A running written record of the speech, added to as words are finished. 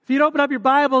you'd open up your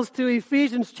Bibles to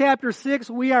Ephesians chapter 6,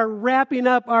 we are wrapping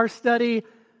up our study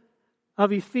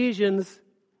of Ephesians.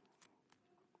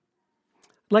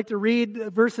 I'd like to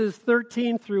read verses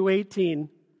 13 through 18.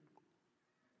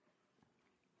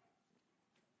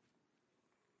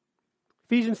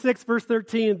 Ephesians 6, verse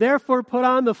 13, "Therefore put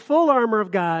on the full armor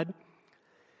of God,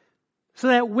 so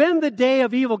that when the day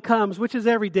of evil comes," which is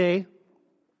every day,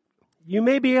 "you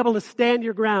may be able to stand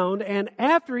your ground, and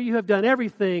after you have done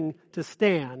everything to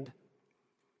stand.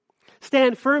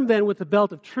 Stand firm then with the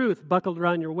belt of truth buckled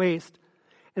around your waist,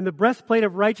 and the breastplate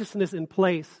of righteousness in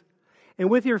place, and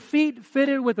with your feet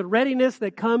fitted with the readiness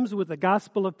that comes with the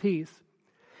gospel of peace.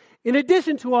 In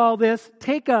addition to all this,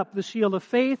 take up the shield of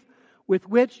faith, with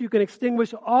which you can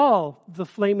extinguish all the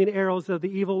flaming arrows of the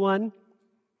evil one.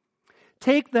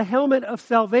 Take the helmet of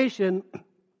salvation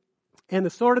and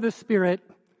the sword of the Spirit,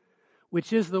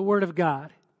 which is the Word of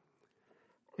God.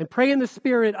 And pray in the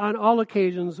Spirit on all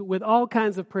occasions with all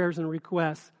kinds of prayers and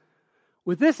requests.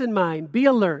 With this in mind, be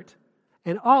alert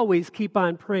and always keep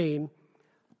on praying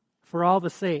for all the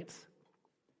saints."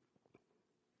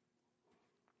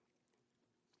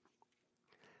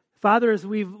 Father, as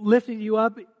we've lifted you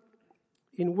up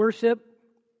in worship,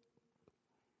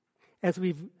 as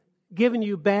we've given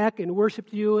you back and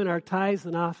worshiped you in our tithes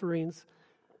and offerings,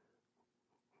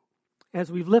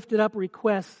 as we've lifted up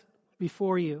requests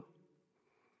before you,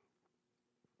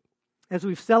 as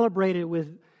we've celebrated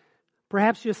with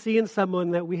perhaps just seeing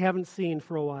someone that we haven't seen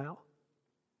for a while,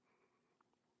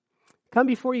 come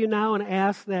before you now and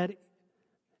ask that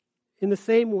in the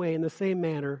same way, in the same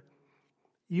manner,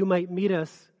 you might meet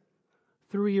us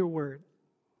through your word.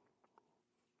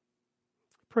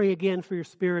 Pray again for your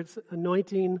Spirit's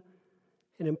anointing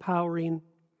and empowering.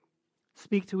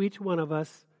 Speak to each one of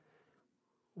us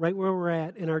right where we're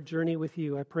at in our journey with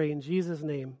you. I pray in Jesus'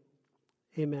 name,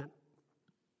 amen.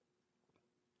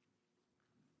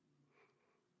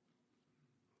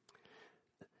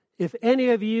 If any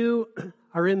of you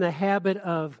are in the habit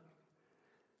of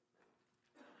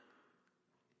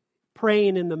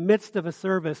praying in the midst of a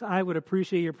service, I would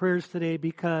appreciate your prayers today,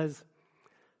 because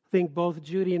I think both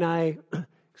Judy and I,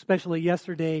 especially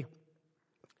yesterday,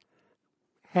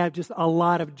 had just a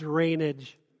lot of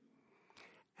drainage.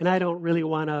 And I don't really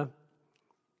want to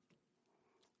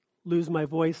lose my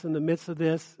voice in the midst of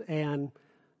this and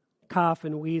cough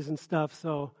and wheeze and stuff.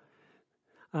 So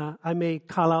I may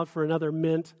call out for another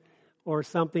mint or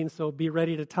something, so be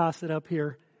ready to toss it up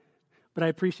here. But I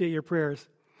appreciate your prayers.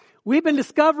 We've been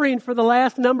discovering for the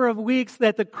last number of weeks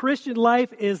that the Christian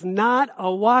life is not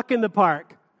a walk in the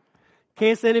park. In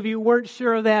case any of you weren't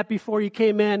sure of that before you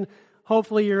came in,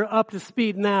 hopefully you're up to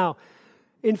speed now.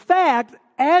 In fact,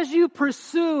 as you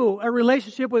pursue a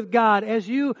relationship with God, as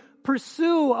you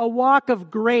pursue a walk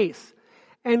of grace,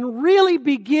 and really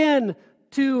begin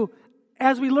to,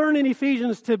 as we learn in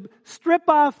Ephesians, to strip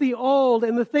off the old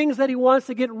and the things that He wants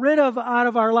to get rid of out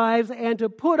of our lives and to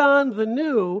put on the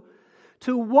new,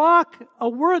 to walk a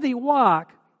worthy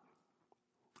walk,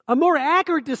 a more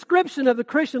accurate description of the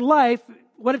Christian life,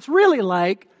 what it's really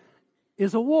like,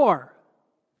 is a war.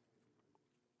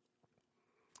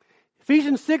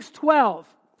 Ephesians 6:12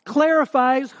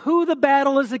 clarifies who the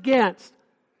battle is against.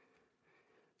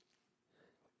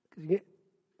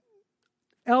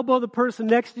 Elbow the person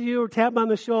next to you or tap them on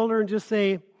the shoulder and just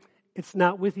say, "It's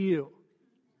not with you."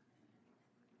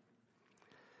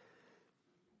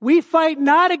 We fight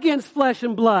not against flesh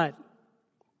and blood.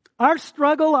 Our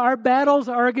struggle, our battles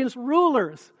are against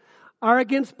rulers, are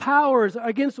against powers, are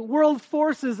against world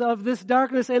forces of this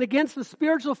darkness, and against the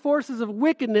spiritual forces of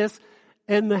wickedness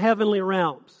in the heavenly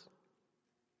realms.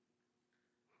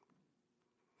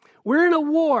 We're in a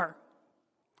war.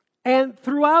 And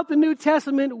throughout the New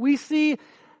Testament, we see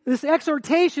this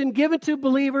exhortation given to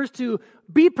believers to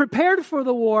be prepared for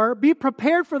the war, be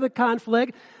prepared for the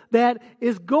conflict that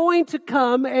is going to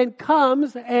come and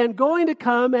comes and going to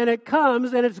come and it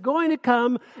comes and it's going to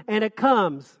come and it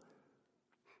comes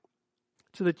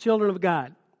to the children of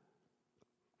God.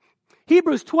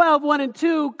 Hebrews 12:1 and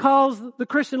 2 calls the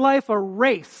Christian life a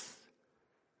race.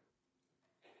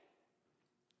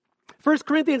 1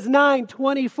 Corinthians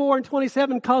 9:24 and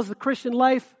 27 calls the Christian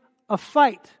life a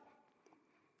fight.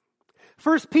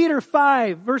 1 Peter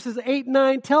 5, verses 8 and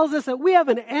 9 tells us that we have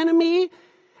an enemy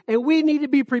and we need to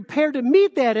be prepared to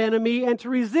meet that enemy and to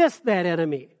resist that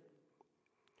enemy.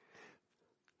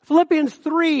 Philippians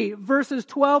 3, verses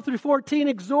 12 through 14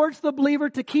 exhorts the believer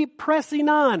to keep pressing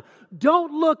on.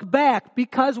 Don't look back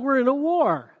because we're in a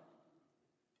war.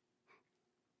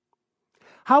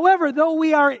 However, though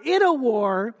we are in a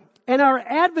war and our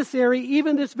adversary,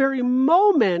 even this very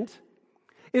moment,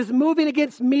 is moving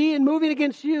against me and moving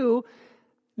against you,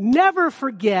 never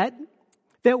forget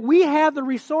that we have the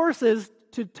resources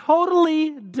to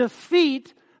totally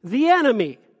defeat the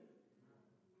enemy.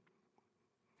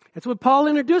 That's what Paul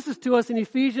introduces to us in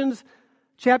Ephesians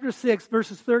chapter 6,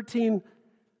 verses 13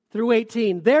 through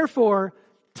 18. Therefore,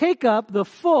 take up the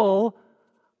full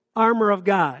armor of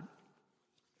God.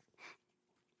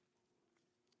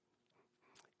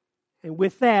 And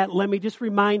with that, let me just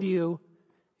remind you,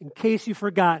 in case you've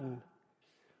forgotten,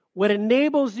 what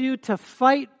enables you to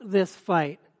fight this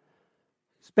fight.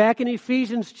 It's back in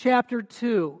Ephesians chapter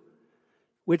 2,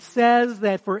 which says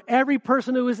that for every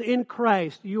person who is in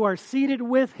Christ, you are seated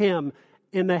with him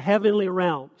in the heavenly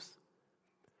realms.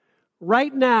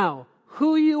 Right now,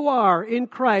 who you are in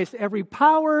Christ, every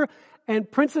power and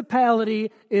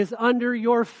principality is under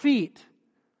your feet.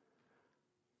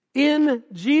 In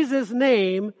Jesus'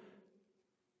 name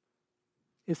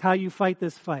is how you fight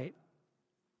this fight.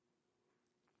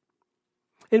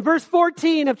 In verse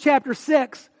 14 of chapter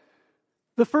 6,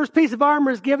 the first piece of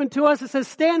armor is given to us. It says,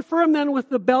 stand firm then with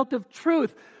the belt of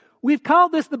truth. We've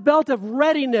called this the belt of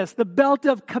readiness, the belt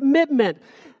of commitment.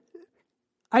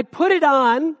 I put it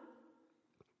on,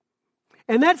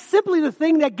 and that's simply the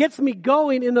thing that gets me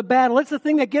going in the battle. It's the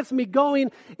thing that gets me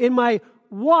going in my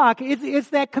walk. It's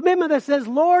that commitment that says,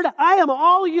 Lord, I am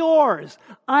all yours.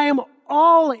 I am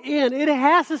all in. It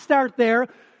has to start there.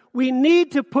 We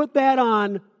need to put that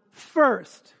on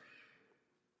first.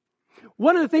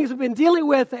 One of the things we've been dealing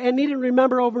with and need to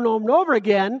remember over and over and over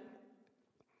again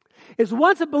is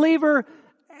as a believer,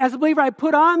 I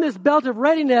put on this belt of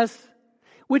readiness,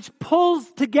 which pulls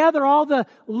together all the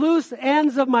loose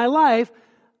ends of my life.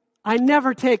 I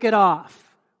never take it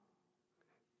off.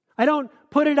 I don't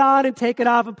put it on and take it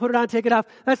off and put it on and take it off.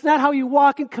 That's not how you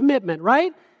walk in commitment,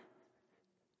 right?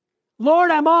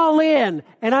 Lord, I'm all in,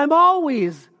 and I'm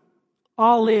always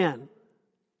all in.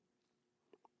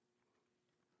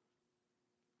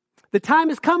 The time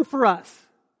has come for us,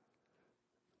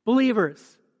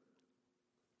 believers,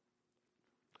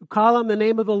 who call on the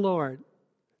name of the Lord,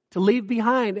 to leave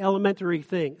behind elementary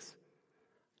things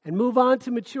and move on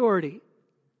to maturity.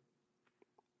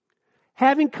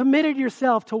 Having committed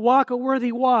yourself to walk a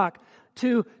worthy walk,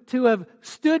 to have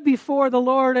stood before the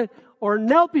Lord or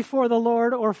knelt before the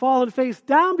Lord or fallen face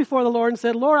down before the Lord and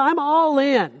said, Lord, I'm all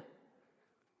in.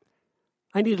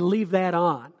 I need to leave that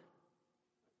on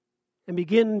and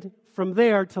begin from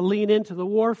there to lean into the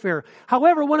warfare.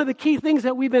 However, one of the key things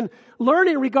that we've been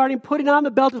learning regarding putting on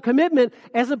the belt of commitment,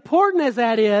 as important as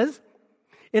that is,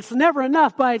 it's never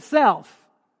enough by itself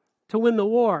to win the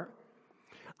war.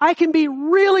 I can be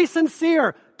really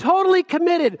sincere, totally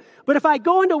committed, but if I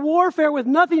go into warfare with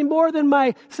nothing more than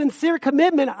my sincere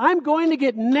commitment, I'm going to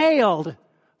get nailed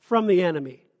from the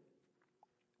enemy.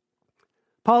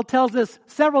 Paul tells us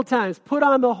several times, put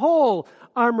on the whole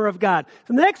armor of God.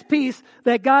 So the next piece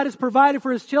that God has provided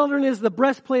for his children is the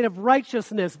breastplate of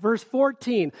righteousness, verse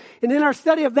 14. And in our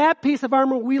study of that piece of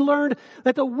armor, we learned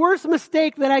that the worst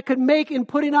mistake that I could make in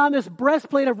putting on this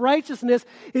breastplate of righteousness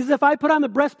is if I put on the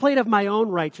breastplate of my own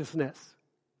righteousness,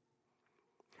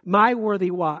 my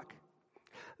worthy walk.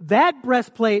 That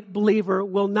breastplate, believer,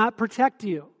 will not protect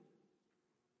you.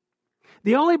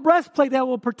 The only breastplate that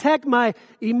will protect my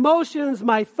emotions,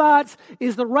 my thoughts,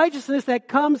 is the righteousness that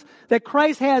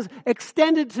Christ has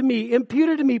extended to me,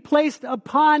 imputed to me, placed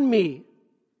upon me.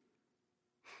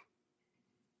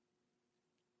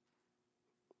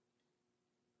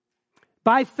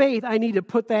 By faith, I need to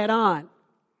put that on.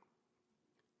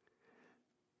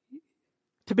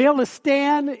 To be able to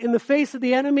stand in the face of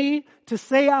the enemy, to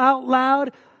say out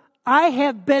loud, I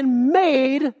have been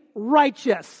made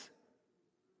righteous.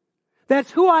 That's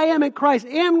who I am in Christ.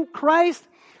 In Christ,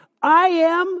 I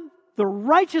am the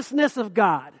righteousness of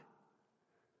God.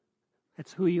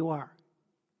 That's who you are.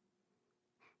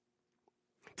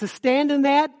 To stand in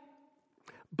that,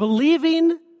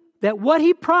 believing that what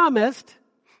he promised,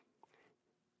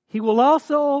 he will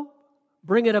also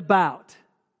bring it about.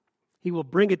 He will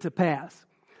bring it to pass.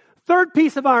 Third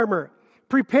piece of armor,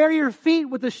 prepare your feet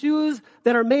with the shoes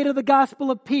that are made of the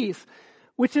gospel of peace.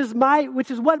 Which is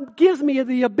what gives me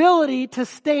the ability to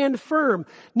stand firm,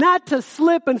 not to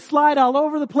slip and slide all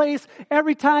over the place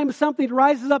every time something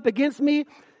rises up against me.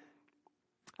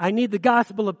 I need the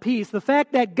gospel of peace. The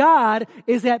fact that God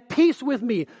is at peace with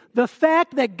me. The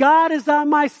fact that God is on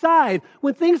my side.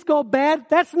 When things go bad,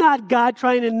 that's not God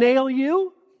trying to nail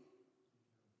you.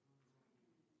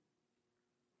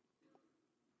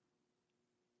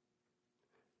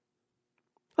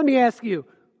 Let me ask you,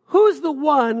 who's the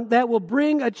one that will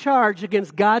bring a charge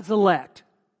against God's elect?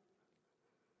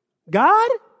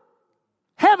 God?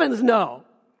 Heavens no.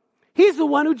 He's the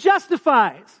one who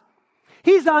justifies.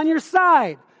 He's on your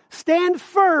side. Stand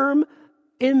firm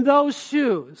in those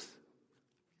shoes.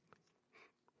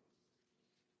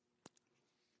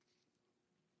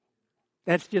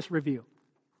 That's just review.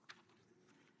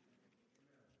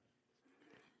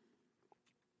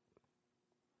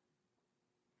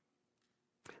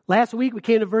 Last week we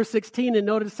came to verse 16 and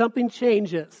noticed something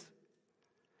changes.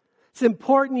 It's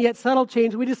important yet subtle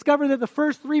change. We discovered that the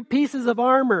first three pieces of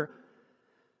armor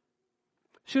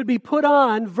should be put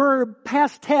on, verb,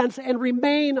 past tense, and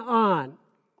remain on.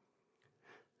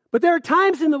 But there are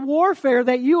times in the warfare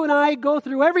that you and I go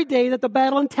through every day that the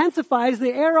battle intensifies.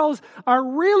 The arrows are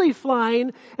really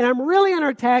flying, and I'm really under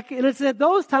attack, and it's at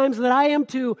those times that I am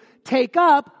to take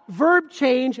up, verb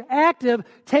change, active,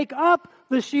 take up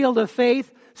the shield of faith,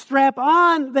 strap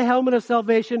on the helmet of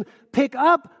salvation, pick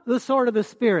up the sword of the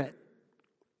Spirit.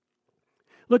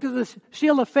 Look at the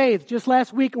shield of faith. Just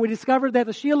last week, and we discovered that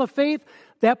the shield of faith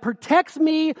that protects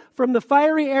me from the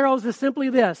fiery arrows is simply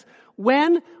this.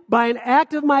 When, by an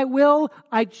act of my will,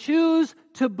 I choose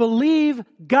to believe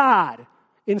God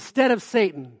instead of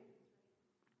Satan.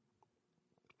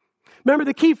 Remember,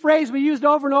 the key phrase we used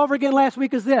over and over again last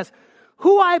week is this.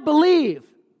 Who I believe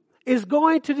is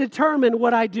going to determine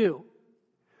what I do.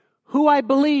 Who I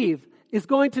believe is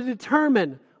going to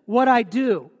determine what I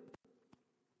do.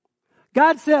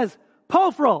 God says,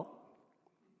 Pophel,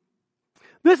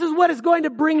 this is what is going to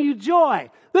bring you joy.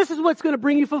 This is what's going to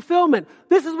bring you fulfillment.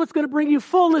 This is what's going to bring you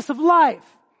fullness of life.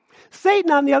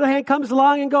 Satan, on the other hand, comes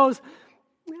along and goes,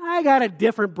 I got a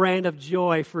different brand of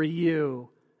joy for you.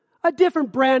 A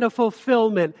different brand of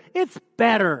fulfillment. It's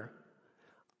better.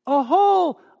 A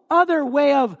whole other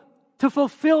way to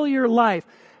fulfill your life.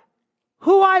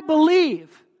 Who I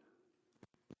believe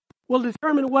will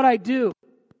determine what I do.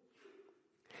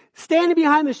 Standing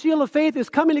behind the shield of faith is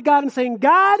coming to God and saying,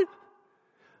 God,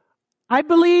 I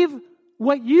believe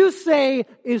what you say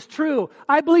is true.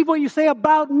 I believe what you say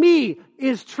about me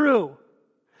is true.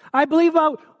 I believe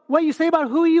what you say about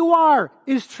who you are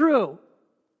is true.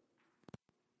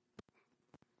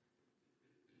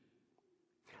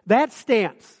 That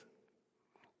stance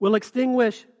will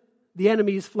extinguish the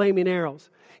enemy's flaming arrows.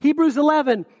 Hebrews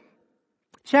 11,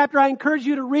 chapter I encourage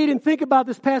you to read and think about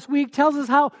this past week, tells us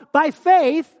how by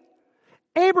faith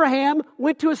Abraham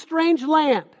went to a strange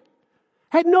land,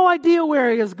 had no idea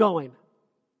where he was going.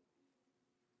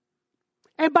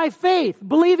 And by faith,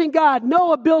 believing God,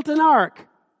 Noah built an ark.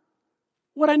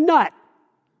 What a nut.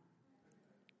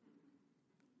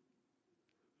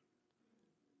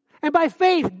 And by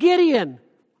faith, Gideon,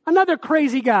 another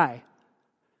crazy guy,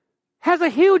 has a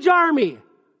huge army.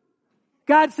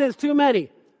 God says, too many,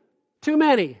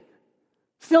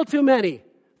 still too many,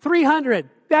 300,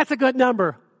 that's a good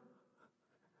number.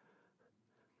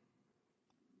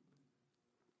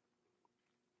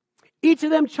 Each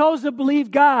of them chose to believe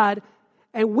God,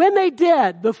 and when they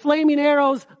did, the flaming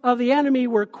arrows of the enemy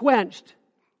were quenched.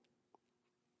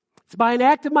 It's by an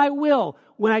act of my will.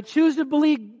 When I choose to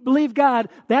believe God,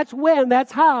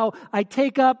 that's how I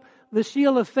take up the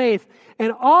shield of faith.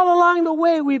 And all along the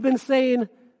way, we've been saying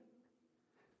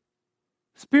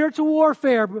spiritual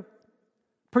warfare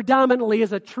predominantly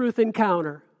is a truth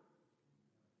encounter.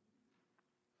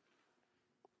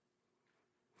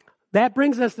 That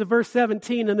brings us to verse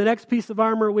 17 and the next piece of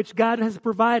armor which God has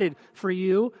provided for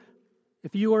you.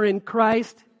 If you are in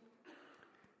Christ,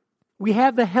 we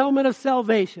have the helmet of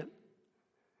salvation.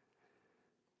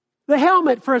 The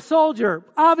helmet for a soldier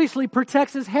obviously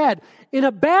protects his head. In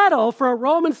a battle for a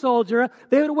Roman soldier,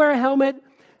 they would wear a helmet,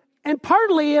 and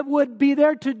partly it would be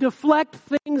there to deflect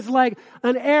things like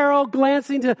an arrow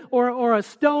glancing to or a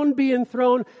stone being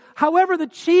thrown. However, the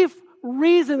chief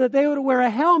reason that they would wear a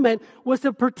helmet was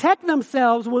to protect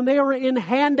themselves when they were in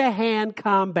hand-to-hand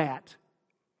combat.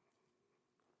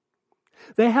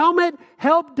 The helmet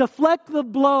helped deflect the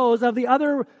blows of the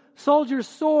other soldier's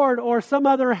sword or some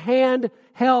other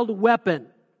handheld weapon.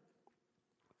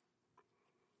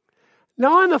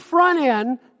 Now on the front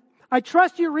end, I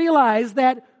trust you realize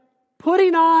that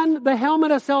putting on the helmet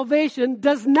of salvation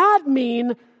does not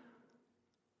mean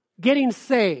getting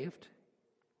saved.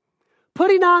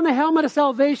 Putting on the helmet of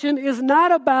salvation is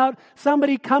not about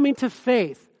somebody coming to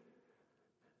faith.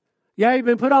 Yeah, you've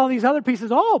been put all these other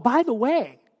pieces. Oh, by the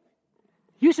way,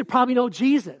 you should probably know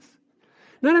Jesus.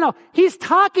 No. He's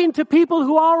talking to people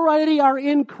who already are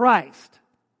in Christ.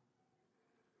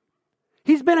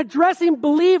 He's been addressing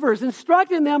believers,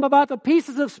 instructing them about the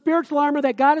pieces of spiritual armor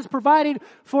that God has provided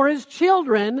for His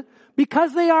children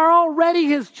because they are already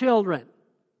His children.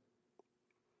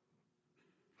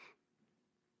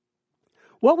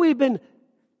 What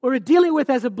we're dealing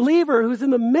with as a believer who's in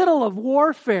the middle of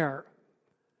warfare,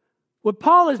 What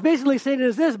Paul is basically saying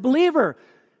is this, believer,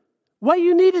 what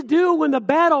you need to do when the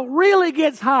battle really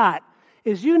gets hot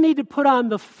is you need to put on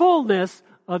the fullness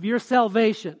of your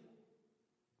salvation.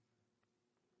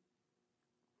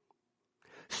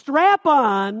 Strap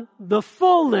on the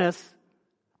fullness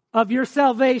of your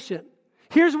salvation.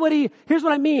 Here's what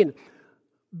I mean.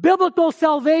 Biblical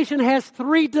salvation has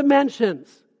 3 dimensions.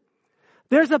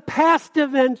 There's a past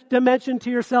dimension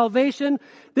to your salvation,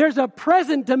 there's a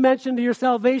present dimension to your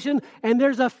salvation, and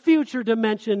there's a future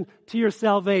dimension to your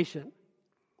salvation.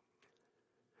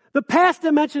 The past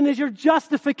dimension is your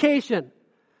justification.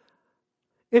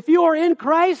 If you are in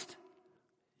Christ,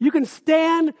 you can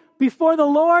stand before the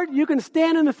Lord, you can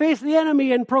stand in the face of the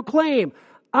enemy and proclaim,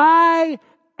 I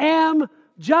am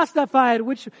justified,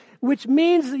 which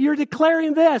means you're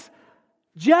declaring this,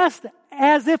 just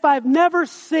as if I've never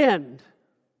sinned.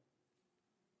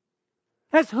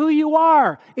 That's who you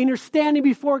are, and you're standing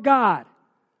before God.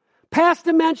 Past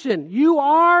dimension, you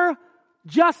are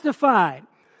justified.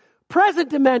 Present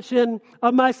dimension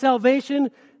of my salvation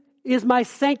is my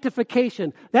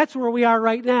sanctification. That's where we are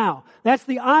right now. That's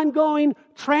the ongoing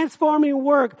transforming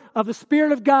work of the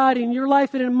Spirit of God in your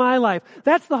life and in my life.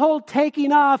 That's the whole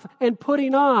taking off and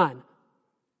putting on.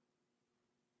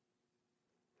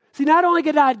 See, not only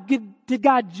did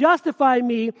God justify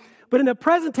me, but in the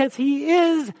present tense, He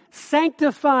is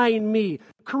sanctifying me,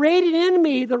 creating in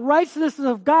me the righteousness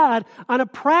of God on a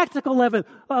practical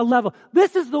level.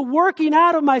 This is the working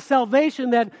out of my salvation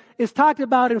that is talked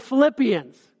about in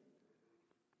Philippians.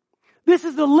 This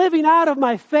is the living out of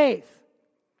my faith.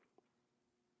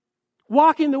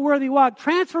 Walking the worthy walk.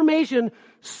 Transformation,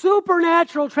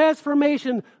 supernatural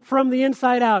transformation from the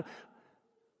inside out.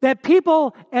 That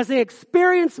people, as they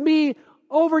experience me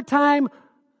over time,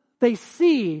 they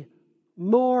see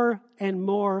more and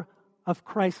more of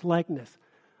Christ's likeness.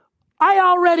 I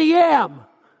already am.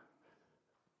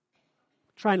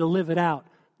 Trying to live it out,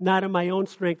 not in my own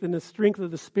strength, in the strength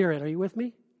of the Spirit. Are you with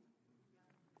me?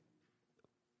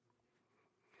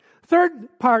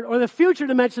 Third part, or the future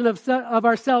dimension of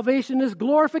our salvation, is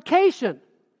glorification.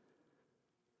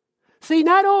 See,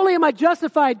 not only am I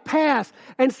justified past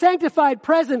and sanctified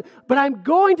present, but I'm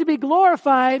going to be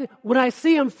glorified when I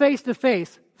see Him face to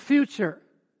face, future.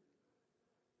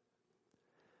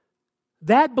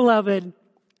 That, beloved,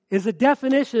 is a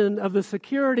definition of the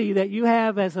security that you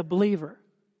have as a believer.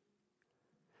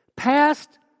 Past,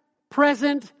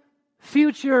 present,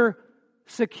 future,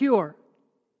 secure.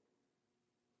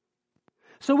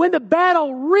 So when the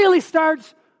battle really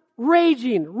starts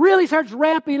raging, really starts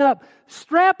ramping up,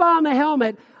 strap on the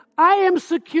helmet. I am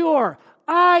secure.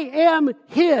 I am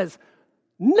His.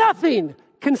 Nothing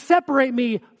can separate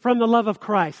me from the love of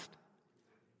Christ.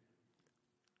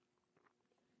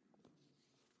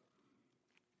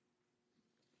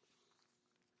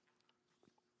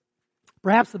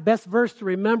 Perhaps the best verse to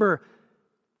remember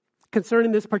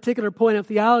concerning this particular point of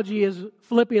theology is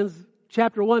Philippians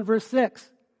chapter 1, verse 6.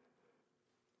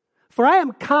 For I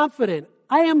am confident,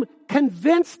 I am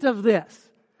convinced of this,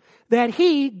 that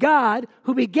He, God,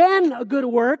 who began a good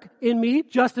work in me,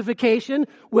 justification,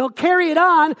 will carry it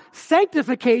on,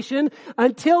 sanctification,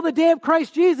 until the day of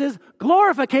Christ Jesus,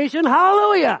 glorification.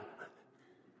 Hallelujah!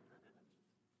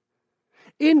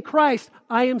 In Christ,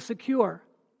 I am secure.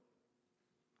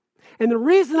 And the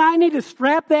reason I need to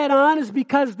strap that on is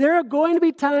because there are going to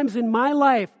be times in my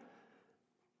life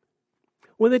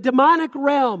when the demonic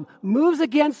realm moves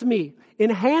against me in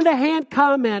hand-to-hand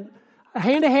combat,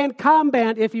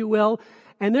 if you will,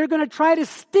 and they're going to try to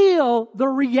steal the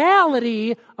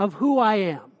reality of who I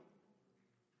am.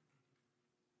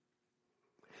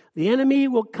 The enemy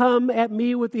will come at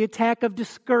me with the attack of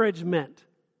discouragement.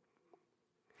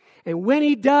 And when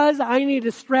he does, I need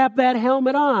to strap that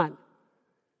helmet on.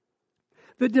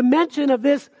 The dimension of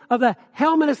the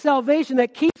helmet of salvation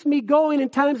that keeps me going in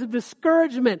times of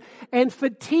discouragement and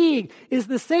fatigue is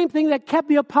the same thing that kept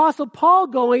the Apostle Paul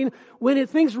going when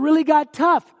things really got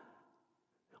tough.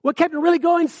 What kept it really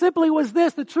going simply was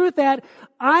this, the truth that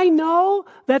I know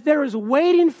that there is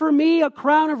waiting for me a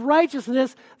crown of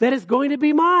righteousness that is going to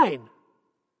be mine.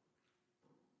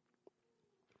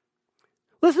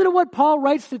 Listen to what Paul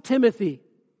writes to Timothy.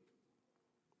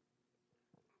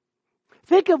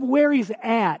 Think of where he's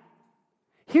at.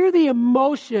 Hear the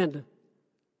emotion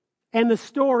and the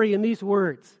story in these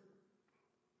words.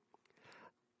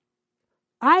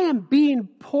 I am being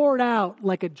poured out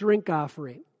like a drink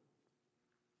offering.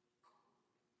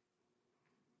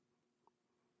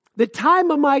 The time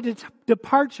of my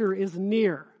departure is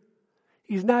near.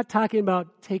 He's not talking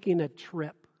about taking a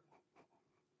trip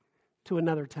to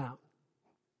another town.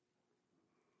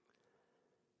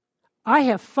 I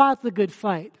have fought the good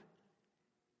fight.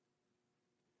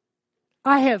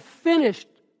 I have finished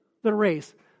the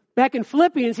race. Back in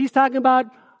Philippians, he's talking about,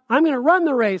 I'm going to run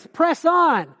the race, press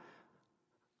on.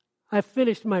 I've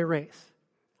finished my race.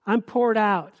 I'm poured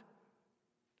out.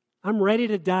 I'm ready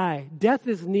to die. Death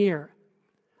is near.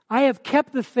 I have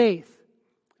kept the faith.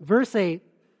 Verse 8,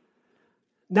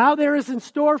 now there is in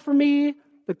store for me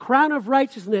the crown of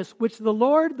righteousness, which the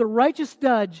Lord, the righteous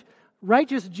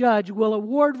judge, will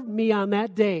award me on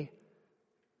that day.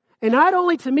 And not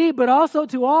only to me, but also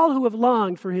to all who have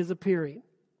longed for his appearing.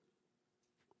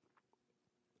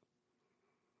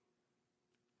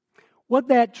 What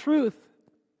that truth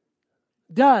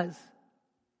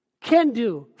can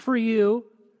do for you,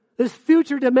 this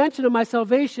future dimension of my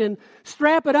salvation,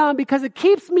 strap it on because it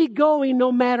keeps me going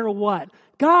no matter what.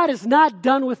 God is not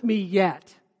done with me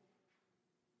yet.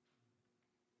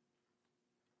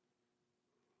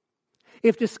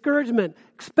 If discouragement,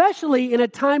 especially in a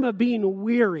time of being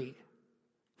weary,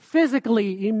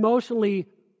 physically, emotionally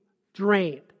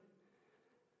drained,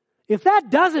 if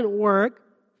that doesn't work,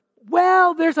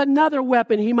 well, there's another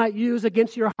weapon he might use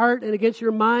against your heart and against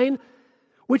your mind,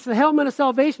 which the helmet of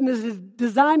salvation is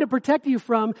designed to protect you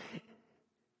from.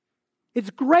 It's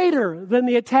greater than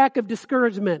the attack of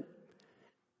discouragement.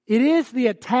 It is the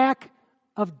attack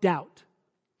of doubt.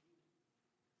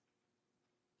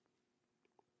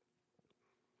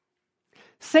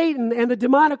 Satan and the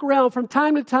demonic realm from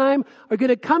time to time are going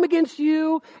to come against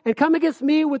you and come against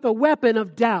me with a weapon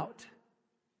of doubt.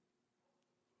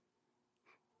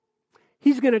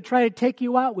 He's going to try to take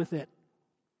you out with it.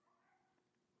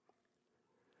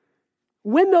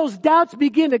 When those doubts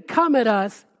begin to come at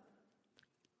us,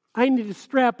 I need to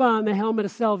strap on the helmet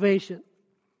of salvation.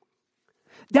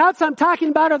 Doubts I'm talking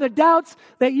about are the doubts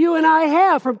that you and I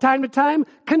have from time to time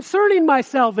concerning my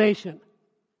salvation.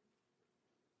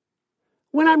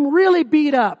 When I'm really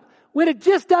beat up, when it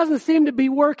just doesn't seem to be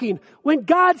working, when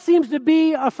God seems to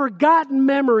be a forgotten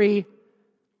memory,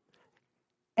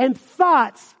 and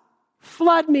thoughts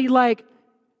flood me like,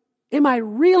 am I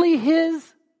really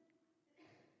his?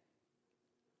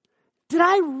 Did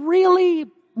I really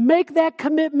make that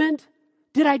commitment?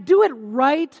 Did I do it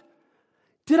right?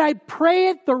 Did I pray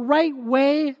it the right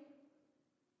way?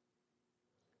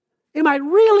 Am I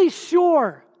really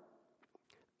sure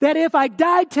that if I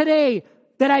died today,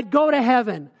 that I'd go to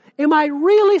heaven? Am I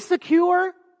really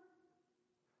secure?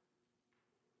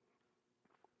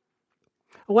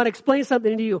 I want to explain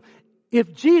something to you.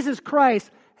 If Jesus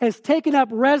Christ has taken up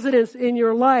residence in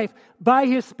your life by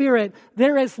his Spirit,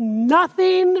 there is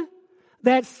nothing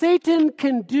that Satan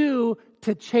can do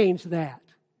to change that.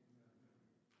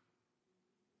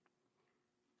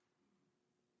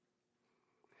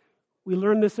 We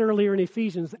learned this earlier in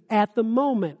Ephesians. At the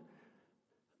moment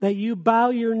that you bow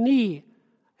your knee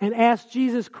and ask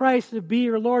Jesus Christ to be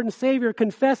your Lord and Savior,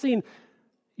 confessing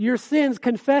your sins,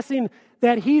 confessing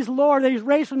that he's Lord, that he's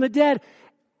raised from the dead,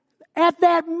 at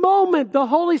that moment, the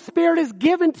Holy Spirit is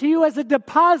given to you as a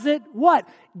deposit, what?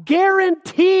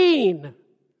 Guaranteeing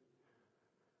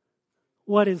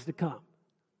what is to come.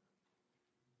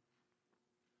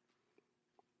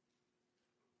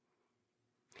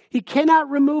 He cannot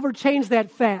remove or change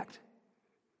that fact.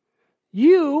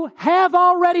 You have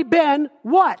already been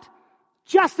what?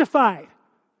 Justified.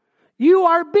 You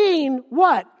are being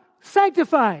what?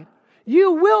 Sanctified.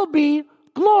 You will be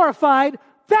glorified.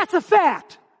 That's a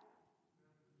fact.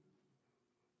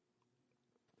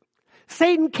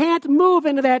 Satan can't move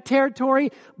into that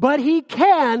territory, but he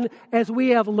can, as we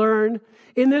have learned.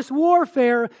 In this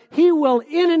warfare, he will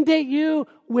inundate you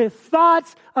with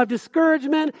thoughts of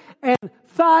discouragement and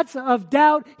thoughts of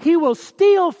doubt. He will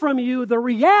steal from you the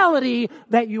reality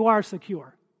that you are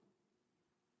secure.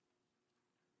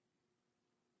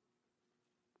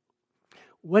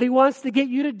 What he wants to get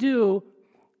you to do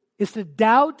is to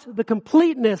doubt the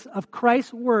completeness of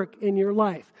Christ's work in your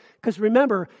life. Because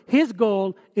remember, his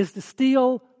goal is to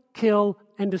steal, kill,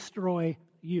 and destroy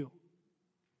you.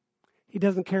 He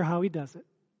doesn't care how he does it.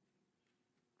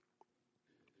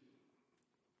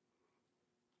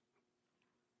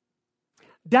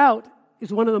 Doubt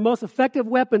is one of the most effective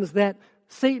weapons that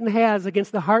Satan has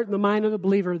against the heart and the mind of the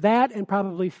believer. That and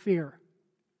probably fear.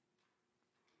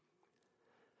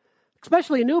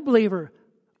 Especially a new believer.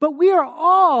 But we are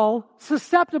all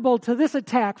susceptible to this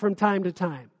attack from time to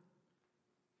time.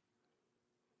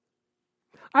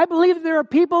 I believe that there are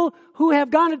people who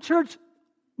have gone to church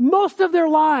most of their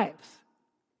lives,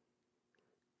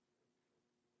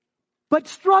 but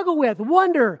struggle with,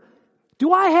 wonder,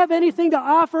 do I have anything to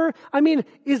offer? I mean,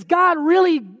 is God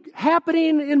really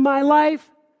happening in my life?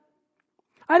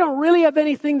 I don't really have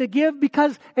anything to give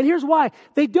because, and here's why,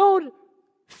 they don't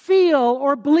feel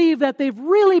or believe that they've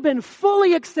really been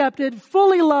fully accepted,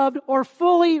 fully loved, or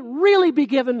fully really be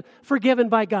forgiven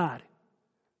by God.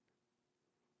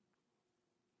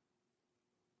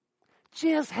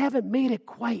 Just haven't made it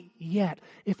quite yet.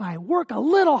 If I work a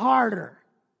little harder.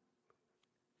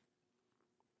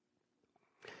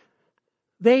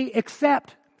 They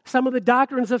accept some of the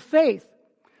doctrines of faith.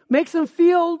 Makes them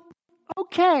feel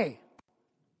okay.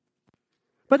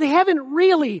 But they haven't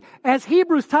really, as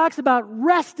Hebrews talks about,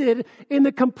 rested in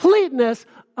the completeness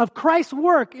of Christ's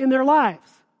work in their lives.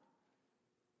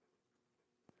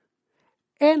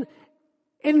 And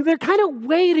they're kind of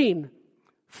waiting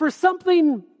for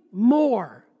something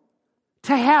more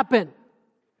to happen.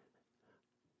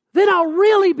 Then I'll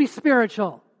really be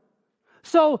spiritual.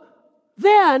 So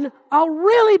then I'll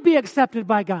really be accepted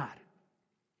by God.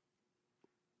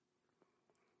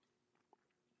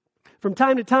 From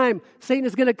time to time, Satan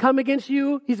is going to come against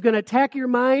you. He's going to attack your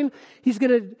mind. What he's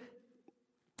going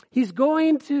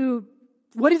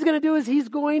to do is he's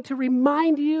going to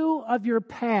remind you of your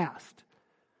past.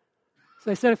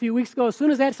 So I said a few weeks ago, as soon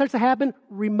as that starts to happen,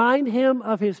 remind him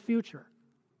of his future.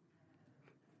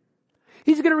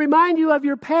 He's going to remind you of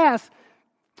your past.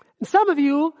 And some of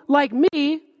you, like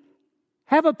me,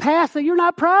 have a past that you're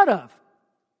not proud of.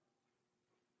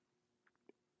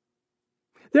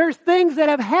 There's things that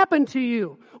have happened to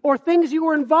you or things you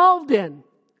were involved in.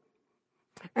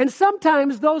 And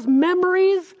sometimes those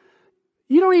memories,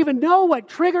 you don't even know what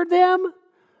triggered them.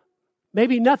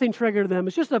 Maybe nothing triggered them.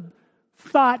 It's just a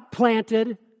thought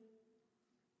planted.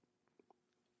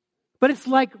 But it's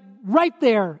like right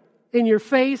there in your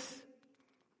face.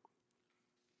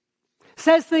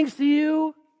 Says things to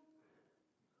you.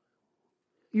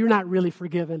 You're not really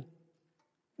forgiven.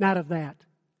 Not of that.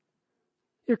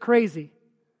 You're crazy.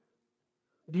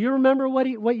 Do you remember what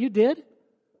you did?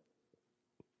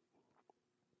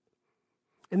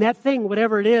 And that thing,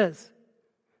 whatever it is,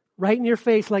 right in your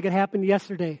face like it happened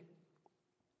yesterday.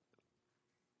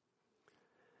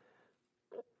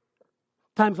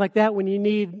 Times like that when you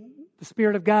need the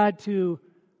Spirit of God to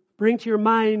bring to your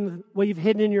mind what you've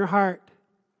hidden in your heart.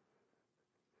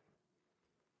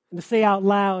 And to say out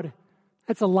loud,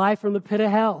 that's a lie from the pit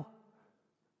of hell.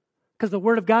 Because the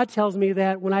Word of God tells me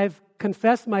that when I've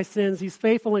confessed my sins, He's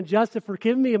faithful and just to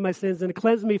forgive me of my sins and to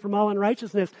cleanse me from all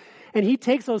unrighteousness. And He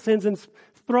takes those sins and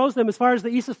throws them as far as the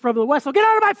east is from the west. So get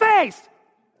out of my face!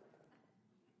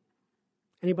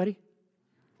 Anybody?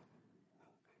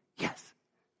 Yes.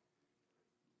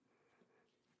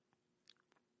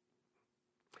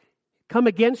 Come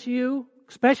against you,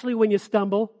 especially when you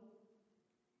stumble.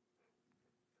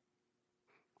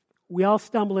 We all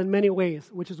stumble in many ways,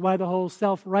 which is why the whole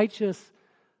self-righteous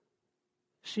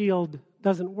shield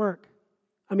doesn't work.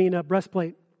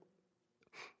 Breastplate.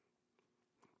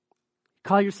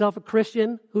 Call yourself a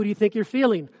Christian. Who do you think you're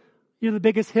feeling? You're the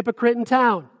biggest hypocrite in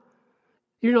town.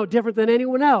 You're no different than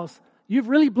anyone else. You've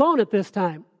really blown it this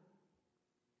time.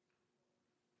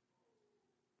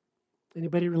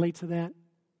 Anybody relate to that?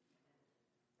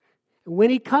 And when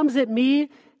he comes at me,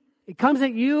 he comes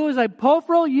at you as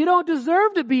Epophro, you don't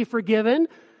deserve to be forgiven.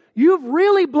 You've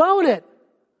really blown it.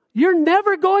 You're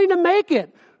never going to make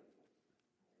it.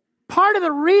 Part of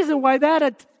the reason why that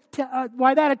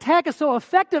attack is so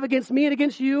effective against me and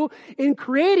against you in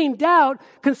creating doubt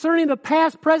concerning the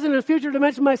past, present, and future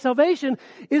dimension of my salvation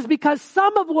is because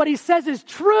some of what he says is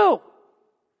true.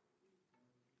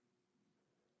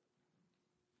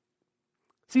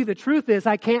 See, the truth is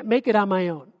I can't make it on my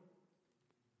own.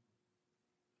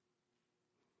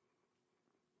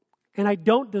 And I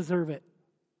don't deserve it.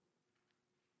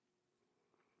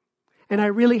 And I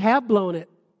really have blown it.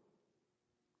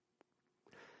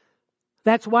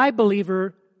 That's why,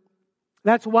 believer,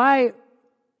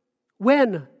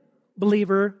 when,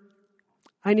 believer,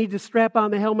 I need to strap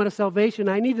on the helmet of salvation.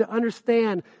 I need to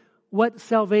understand what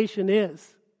salvation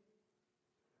is.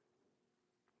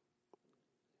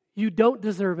 You don't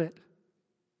deserve it.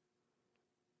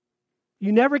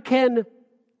 You never can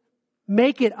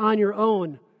make it on your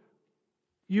own.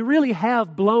 You really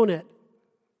have blown it.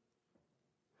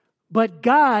 But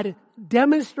God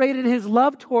demonstrated His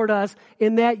love toward us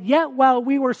in that yet while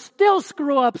we were still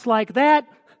screw-ups like that,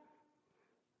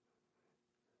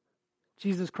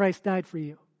 Jesus Christ died for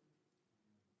you.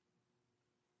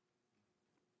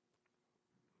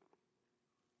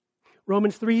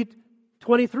 Romans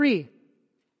 3:23.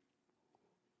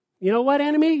 You know what,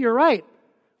 enemy? You're right.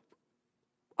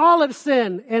 All have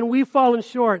sinned and we've fallen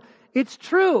short. It's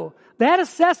true. That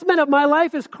assessment of my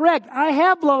life is correct. I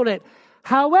have blown it.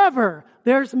 However,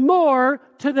 there's more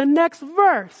to the next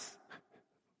verse.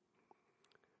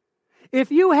 If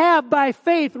you have, by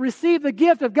faith, received the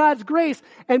gift of God's grace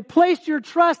and placed your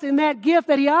trust in that gift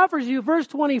that He offers you, verse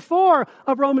 24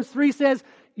 of Romans 3 says,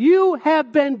 you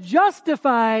have been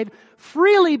justified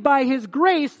freely by His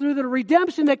grace through the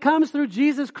redemption that comes through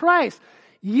Jesus Christ.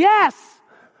 Yes!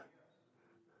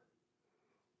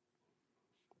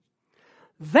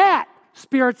 That,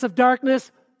 spirits of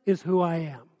darkness, is who I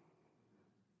am.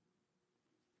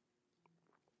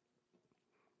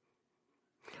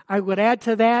 I would add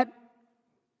to that,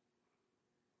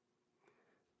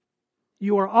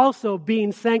 you are also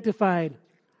being sanctified,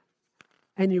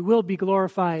 and you will be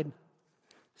glorified.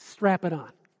 Strap it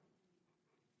on.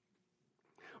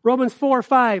 Romans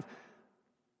 4:5.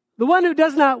 The one who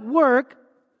does not work,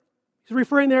 he's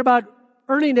referring there about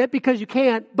earning it because you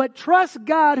can't, but trust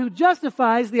God who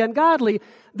justifies the ungodly.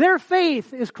 Their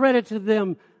faith is credited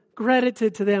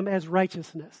to them as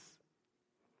righteousness.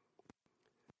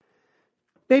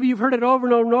 Maybe you've heard it over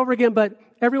and over and over again, but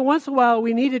every once in a while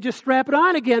we need to just strap it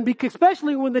on again, because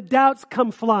especially when the doubts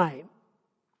come flying.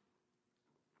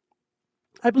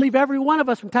 I believe every one of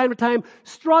us from time to time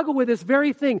struggle with this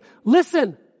very thing.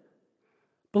 Listen,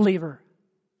 believer,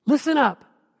 listen up.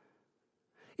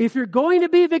 If you're going to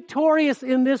be victorious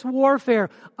in this warfare,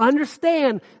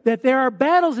 understand that there are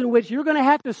battles in which you're going to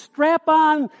have to strap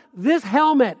on this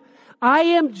helmet. I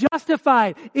am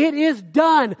justified. It is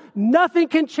done. Nothing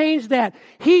can change that.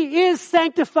 He is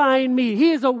sanctifying me.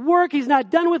 He is a work. He's not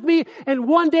done with me. And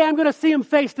one day I'm going to see Him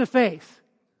face to face.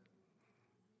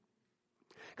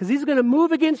 Because He's going to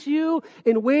move against you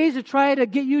in ways to try to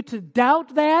get you to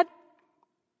doubt that.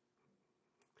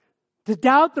 To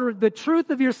doubt the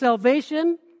truth of your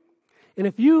salvation. And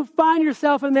if you find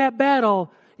yourself in that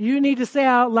battle, you need to say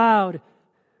out loud,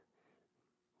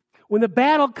 when the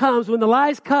battle comes, when the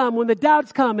lies come, when the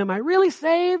doubts come, am I really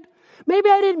saved? Maybe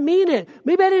I didn't mean it.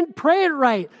 Maybe I didn't pray it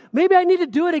right. Maybe I need to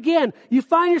do it again. You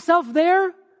find yourself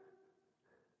there?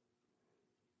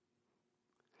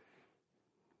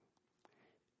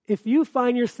 If you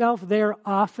find yourself there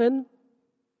often,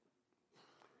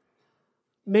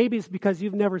 maybe it's because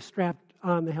you've never strapped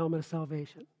on the helmet of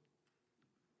salvation.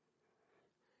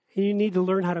 And you need to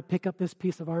learn how to pick up this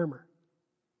piece of armor.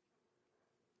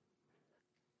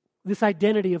 This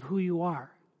identity of who you are.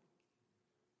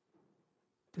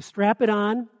 To strap it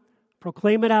on,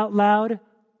 proclaim it out loud,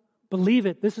 believe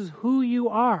it. This is who you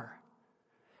are.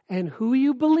 And who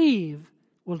you believe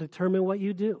will determine what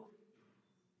you do.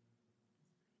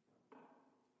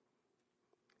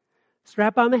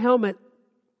 Strap on the helmet.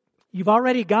 You've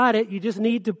already got it. You just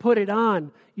need to put it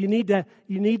on. You need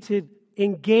to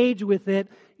engage with it.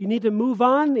 You need to move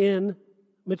on in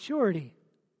maturity.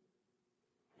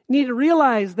 You need to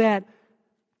realize that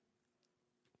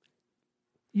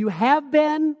you have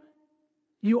been,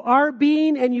 you are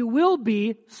being, and you will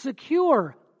be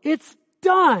secure. It's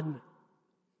done.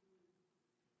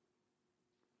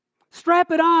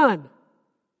 Strap it on.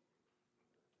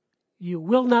 You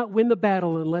will not win the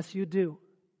battle unless you do.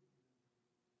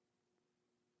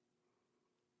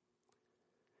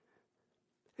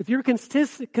 If you're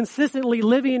consistently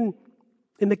living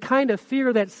in the kind of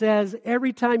fear that says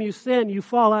every time you sin, you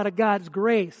fall out of God's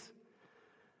grace,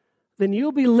 then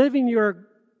you'll be living your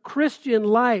Christian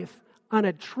life on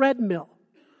a treadmill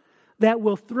that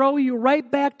will throw you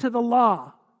right back to the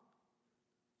law,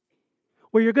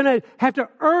 where you're going to have to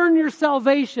earn your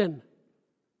salvation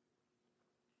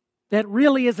that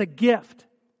really is a gift.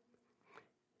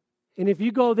 And if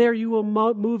you go there, you will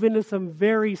move into some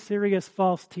very serious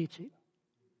false teaching.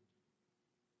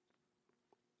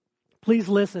 Please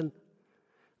listen.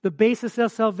 The basis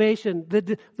of salvation,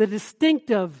 the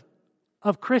distinctive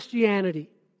of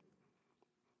Christianity.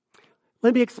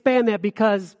 Let me expand that,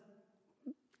 because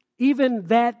even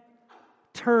that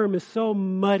term is so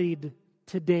muddied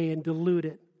today and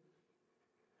diluted.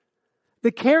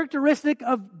 The characteristic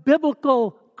of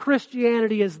biblical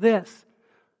Christianity is this: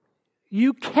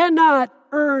 you cannot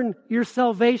earn your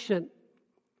salvation.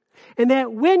 And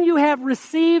that when you have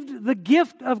received the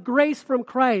gift of grace from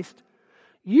Christ,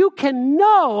 you can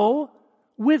know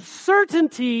with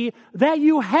certainty that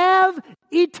you have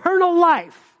eternal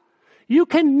life. You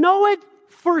can know it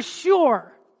for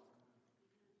sure.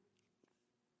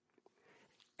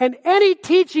 And any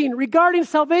teaching regarding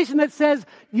salvation that says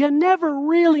you never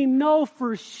really know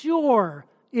for sure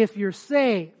if you're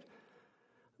saved,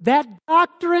 that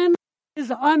doctrine is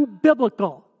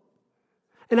unbiblical.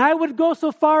 And I would go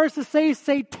so far as to say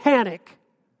satanic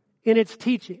in its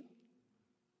teaching.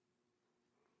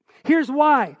 Here's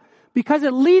why. because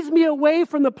it leads me away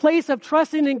from the place of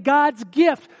trusting in God's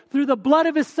gift through the blood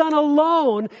of His Son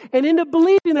alone and into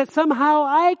believing that somehow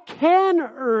I can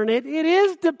earn it. It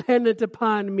is dependent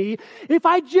upon me. If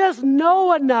I just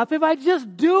know enough, if I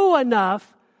just do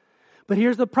enough. But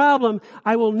here's the problem.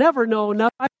 I will never know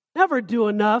enough. I will never do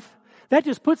enough. That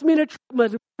just puts me in a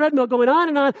treadmill going on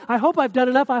and on. I hope I've done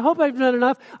enough. I hope I've done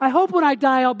enough. I hope when I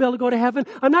die I'll be able to go to heaven.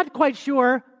 I'm not quite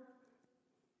sure.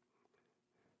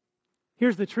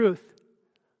 Here's the truth.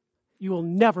 You will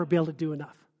never be able to do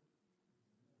enough.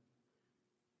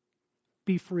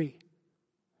 Be free.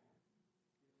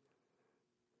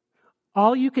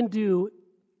 All you can do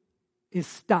is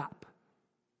stop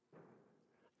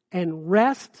and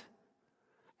rest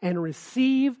and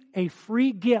receive a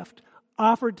free gift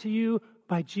offered to you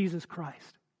by Jesus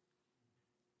Christ.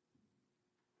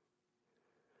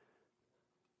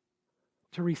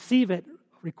 To receive it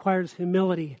requires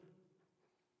humility.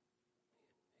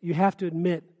 You have to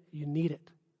admit you need it.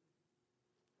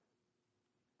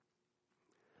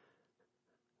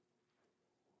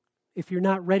 If you're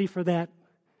not ready for that,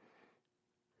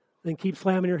 then keep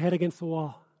slamming your head against the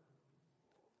wall.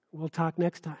 We'll talk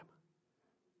next time.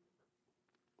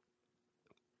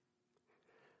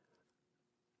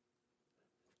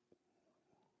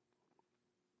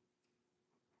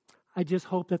 I just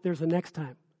hope that there's a next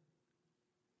time.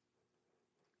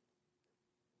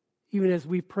 Even as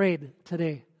we've prayed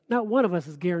today, not one of us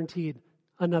is guaranteed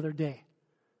another day.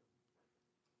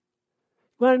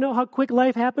 You want to know how quick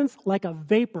life happens? Like a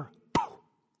vapor.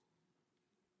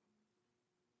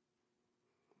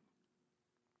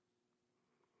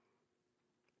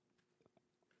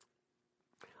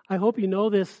 I hope you know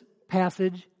this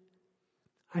passage.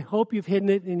 I hope you've hidden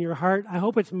it in your heart. I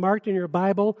hope it's marked in your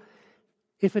Bible.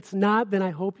 If it's not, then I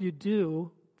hope you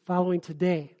do following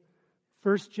today.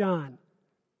 1 John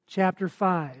chapter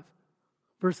 5,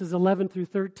 verses 11 through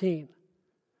 13.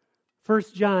 1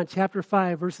 John chapter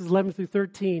 5, verses 11 through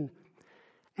 13.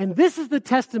 And this is the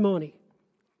testimony.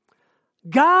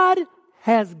 God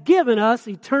has given us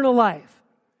eternal life,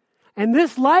 and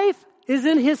this life is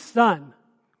in His Son.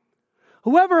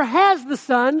 Whoever has the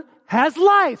Son has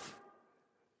life.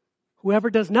 Whoever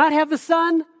does not have the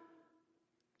Son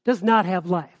does not have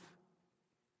life.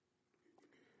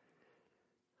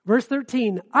 Verse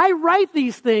 13, I write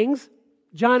these things.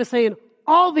 John is saying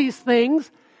all these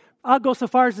things. I'll go so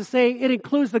far as to say it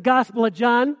includes the Gospel of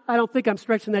John. I don't think I'm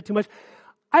stretching that too much.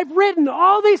 I've written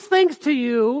all these things to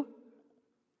you.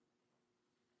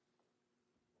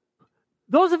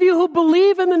 Those of you who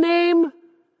believe in the name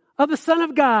of the Son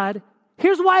of God,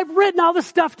 here's why I've written all this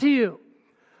stuff to you.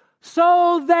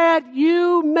 So that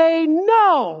you may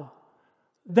know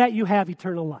that you have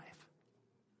eternal life.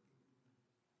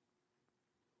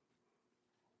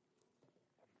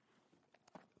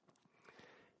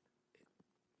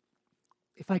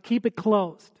 If I keep it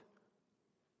closed,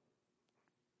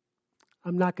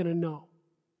 I'm not going to know.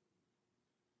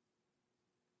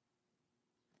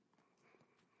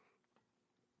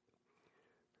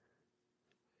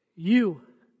 You,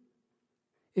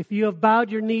 if you have bowed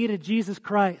your knee to Jesus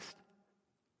Christ,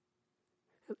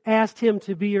 asked Him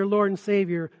to be your Lord and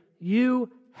Savior, you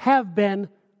have been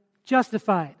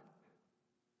justified.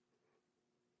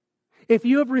 If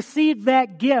you have received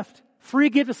that gift, free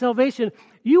gift of salvation,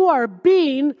 you are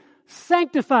being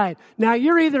sanctified. Now,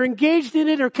 you're either engaged in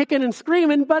it or kicking and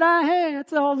screaming, but hey,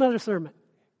 it's a whole other sermon.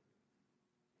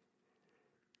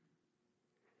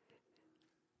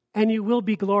 And you will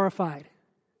be glorified.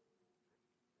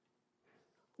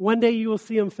 One day you will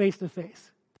see Him face to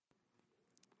face.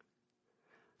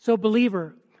 So,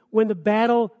 believer, when the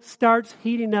battle starts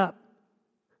heating up,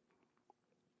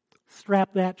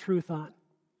 strap that truth on.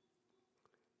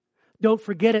 Don't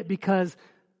forget it, because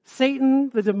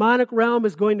Satan, the demonic realm,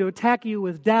 is going to attack you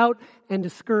with doubt and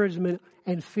discouragement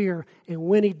and fear. And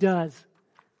when he does,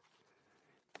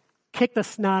 kick the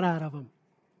snot out of him.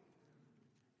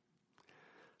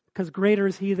 Because greater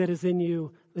is He that is in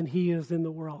you than he is in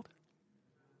the world.